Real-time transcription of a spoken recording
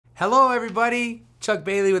Hello everybody, Chuck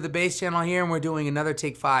Bailey with the Bass Channel here, and we're doing another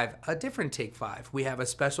Take 5, a different Take 5. We have a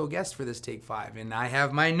special guest for this Take 5, and I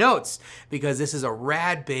have my notes because this is a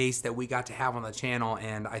rad bass that we got to have on the channel,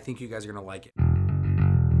 and I think you guys are gonna like it.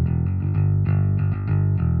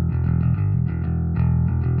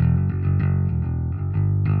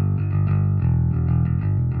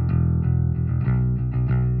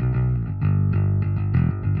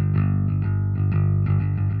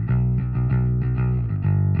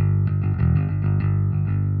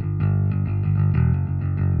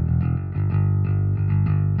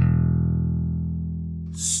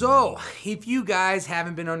 So, if you guys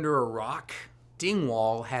haven't been under a rock,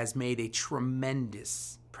 Dingwall has made a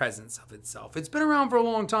tremendous presence of itself. It's been around for a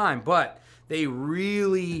long time, but they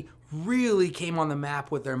really came on the map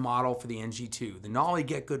with their model for the NG2. The Nolly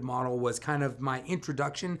Get Good model was kind of my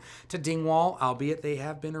introduction to Dingwall, albeit they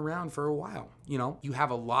have been around for a while. You know, you have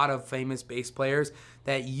a lot of famous bass players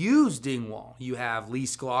that use Dingwall. You have Lee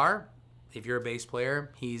Sklar. If you're a bass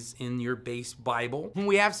player, he's in your bass Bible.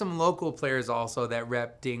 We have some local players also that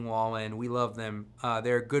rep Dingwall, and we love them.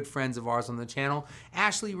 They're good friends of ours on the channel.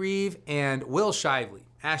 Ashley Reeve and Will Shively.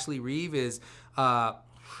 Ashley Reeve is,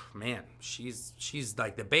 man, she's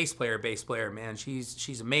like the bass player, man.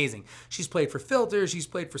 She's amazing. She's played for Filter, she's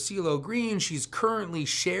played for CeeLo Green, she's currently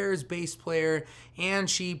Cher's bass player, and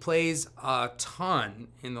she plays a ton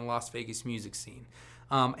in the Las Vegas music scene.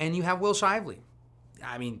 And you have Will Shively.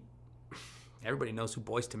 I mean, everybody knows who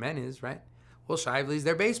Boyz II Men is, right? Will Shively's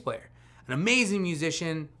their bass player. An amazing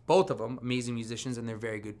musician, both of them amazing musicians, and they're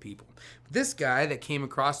very good people. This guy that came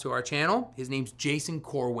across to our channel, his name's Jason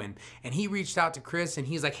Corwin, and he reached out to Chris and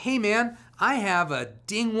he's like, hey man, I have a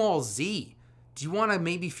Dingwall Z. Do you wanna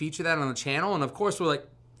maybe feature that on the channel? And of course we're like,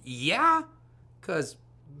 yeah, because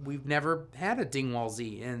we've never had a Dingwall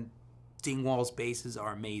Z, and Dingwall's basses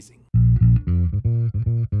are amazing.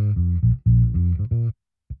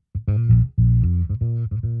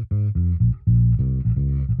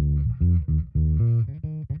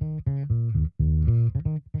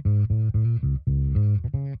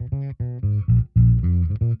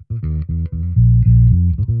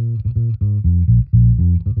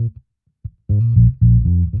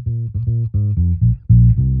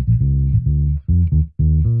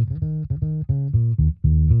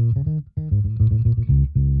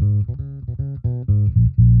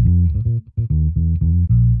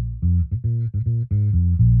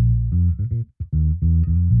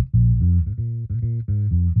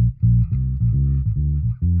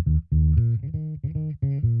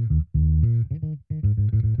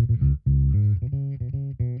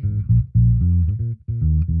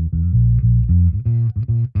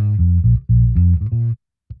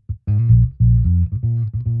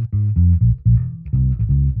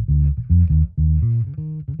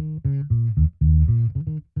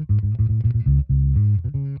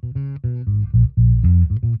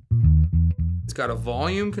 It's got a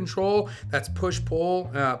volume control, that's push-pull,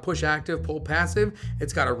 push-active, pull-passive.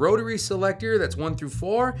 It's got a rotary selector that's 1 through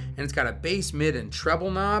 4, and it's got a bass, mid, and treble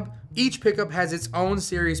knob. Each pickup has its own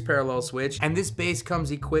series parallel switch, and this bass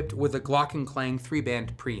comes equipped with a Glock & Clang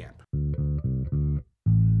 3-band preamp.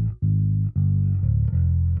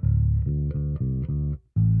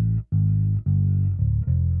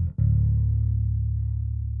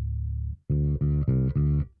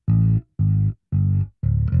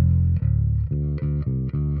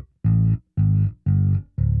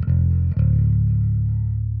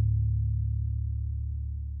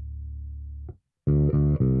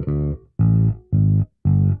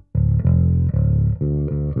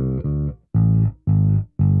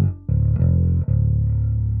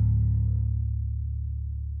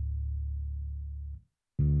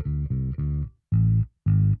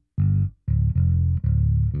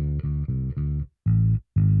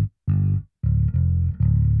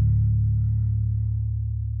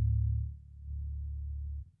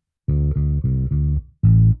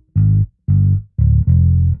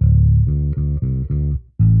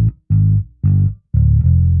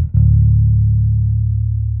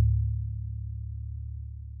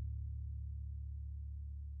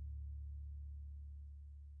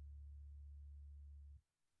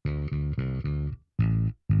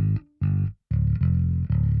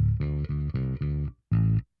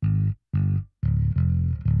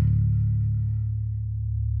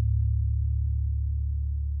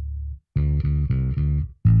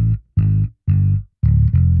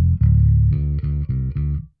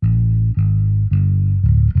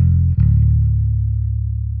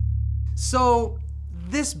 So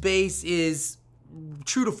this bass is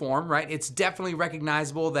true to form, right? It's definitely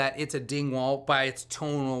recognizable that it's a Dingwall by its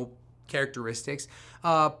tonal characteristics,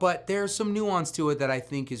 but there's some nuance to it that I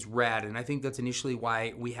think is rad, and I think that's initially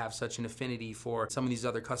why we have such an affinity for some of these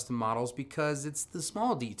other custom models, because it's the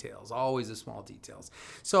small details, always the small details.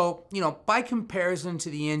 So, you know, by comparison to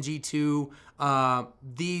the NG2,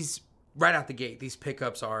 these right out the gate, these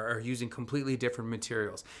pickups are using completely different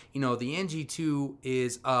materials. You know, the NG2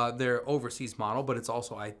 is their overseas model, but it's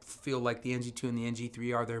also, I feel like the NG2 and the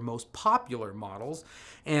NG3 are their most popular models.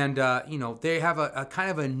 And, you know, they have a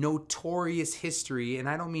kind of a notorious history, and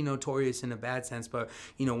I don't mean notorious in a bad sense, but,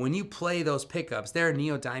 you know, when you play those pickups, they're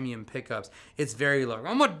neodymium pickups, it's very like,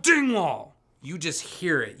 I'm a Dingwall! You just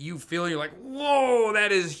hear it. You feel, you're like, whoa,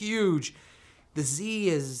 that is huge. The Z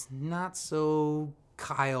is not so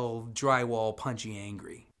Kyle drywall punchy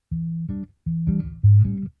angry.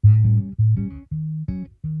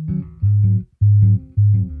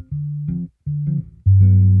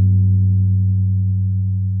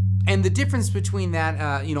 And the difference between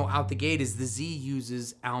that, you know, out the gate is the Z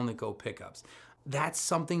uses Alnico pickups. That's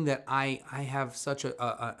something that I have such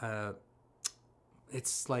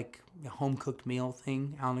it's like a home-cooked meal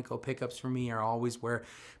thing. Alnico pickups for me are always where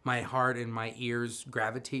my heart and my ears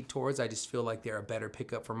gravitate towards. I just feel like they're a better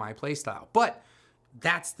pickup for my playstyle. But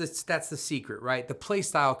that's the secret, right? The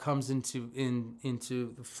playstyle comes into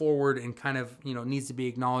the forward and kind of, you know, needs to be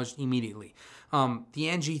acknowledged immediately. The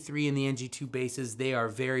NG3 and the NG2 basses, they are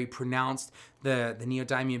very pronounced. The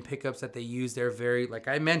neodymium pickups that they use, they're very, like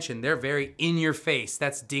I mentioned, they're very in your face.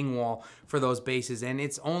 That's Dingwall for those basses, and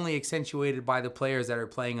it's only accentuated by the players that are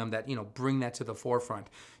playing them that, you know, bring that to the forefront.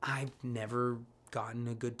 I've never gotten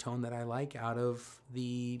a good tone that I like out of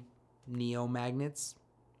the Neo magnets.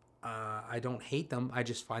 I don't hate them. I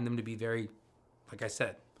just find them to be very, like I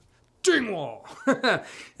said, Dingwall.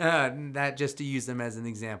 That just to use them as an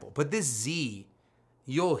example. But this Z,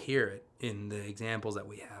 you'll hear it in the examples that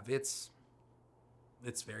we have. It's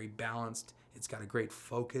very balanced. It's got a great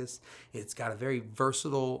focus. It's got a very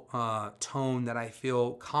versatile tone that I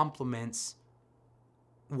feel complements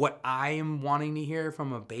what I am wanting to hear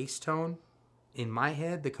from a bass tone. In my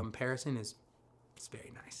head, the comparison is, it's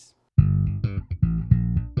very nice.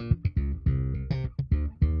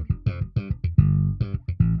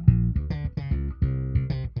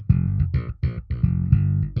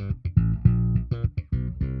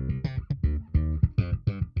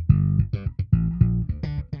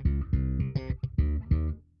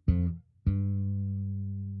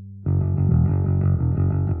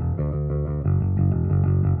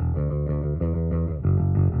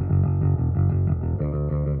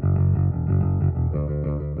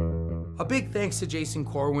 A big thanks to Jason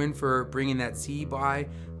Corwin for bringing that C by.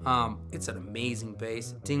 It's an amazing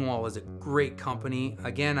bass. Dingwall is a great company.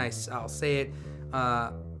 Again, I'll say it.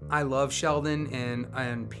 I love Sheldon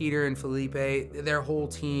and Peter and Felipe. Their whole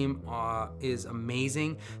team is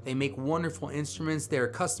amazing. They make wonderful instruments. Their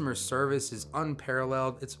customer service is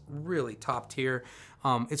unparalleled. It's really top tier.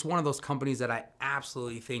 It's one of those companies that I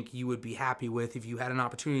absolutely think you would be happy with if you had an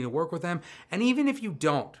opportunity to work with them. And even if you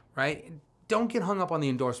don't, right? Don't get hung up on the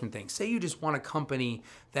endorsement thing. Say you just want a company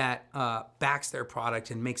that backs their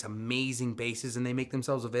product and makes amazing basses, and they make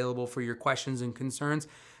themselves available for your questions and concerns.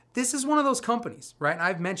 This is one of those companies, right?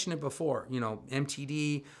 I've mentioned it before, you know,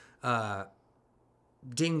 MTD,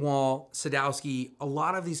 Dingwall, Sadowski, a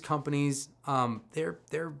lot of these companies,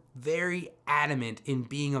 they're very adamant in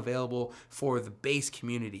being available for the bass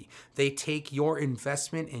community. They take your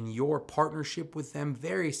investment and your partnership with them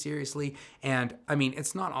very seriously. And I mean,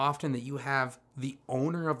 it's not often that you have the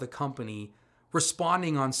owner of the company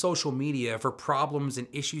responding on social media for problems and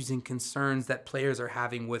issues and concerns that players are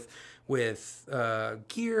having with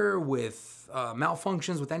gear, with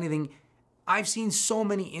malfunctions, with anything. I've seen so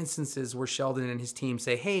many instances where Sheldon and his team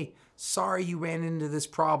say, hey, sorry you ran into this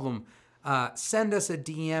problem. Send us a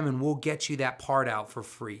DM and we'll get you that part out for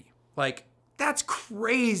free. Like, that's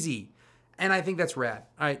crazy. And I think that's rad.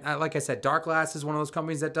 Like I said, Dark Glass is one of those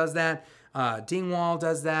companies that does that. Dingwall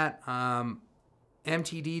does that.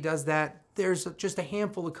 MTD does that. There's just a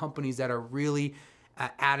handful of companies that are really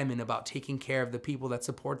adamant about taking care of the people that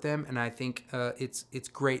support them, and I think it's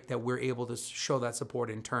great that we're able to show that support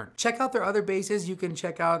in turn. Check out their other basses. You can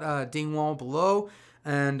check out Dingwall below,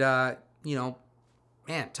 and you know,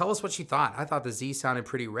 man, tell us what you thought. I thought the Z sounded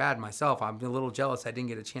pretty rad myself. I'm a little jealous I didn't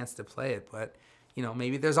get a chance to play it, but you know,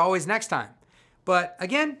 maybe there's always next time. But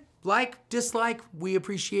again, like, dislike, we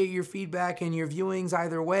appreciate your feedback and your viewings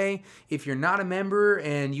either way. If you're not a member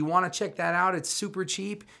and you want to check that out, it's super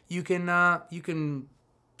cheap. You can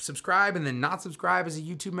subscribe and then not subscribe as a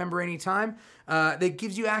YouTube member anytime. That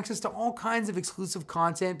gives you access to all kinds of exclusive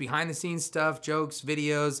content, behind the scenes stuff, jokes,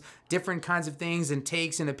 videos, different kinds of things and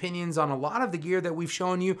takes and opinions on a lot of the gear that we've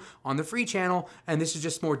shown you on the free channel. And this is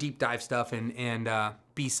just more deep dive stuff and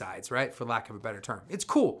B-sides, right? For lack of a better term. It's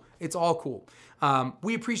cool. It's all cool.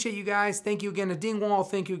 We appreciate you guys. Thank you again to Dingwall.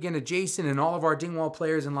 Thank you again to Jason and all of our Dingwall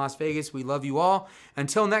players in Las Vegas. We love you all.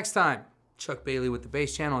 Until next time, Chuck Bailey with the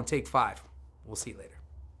Bass Channel and Take 5. We'll see you later.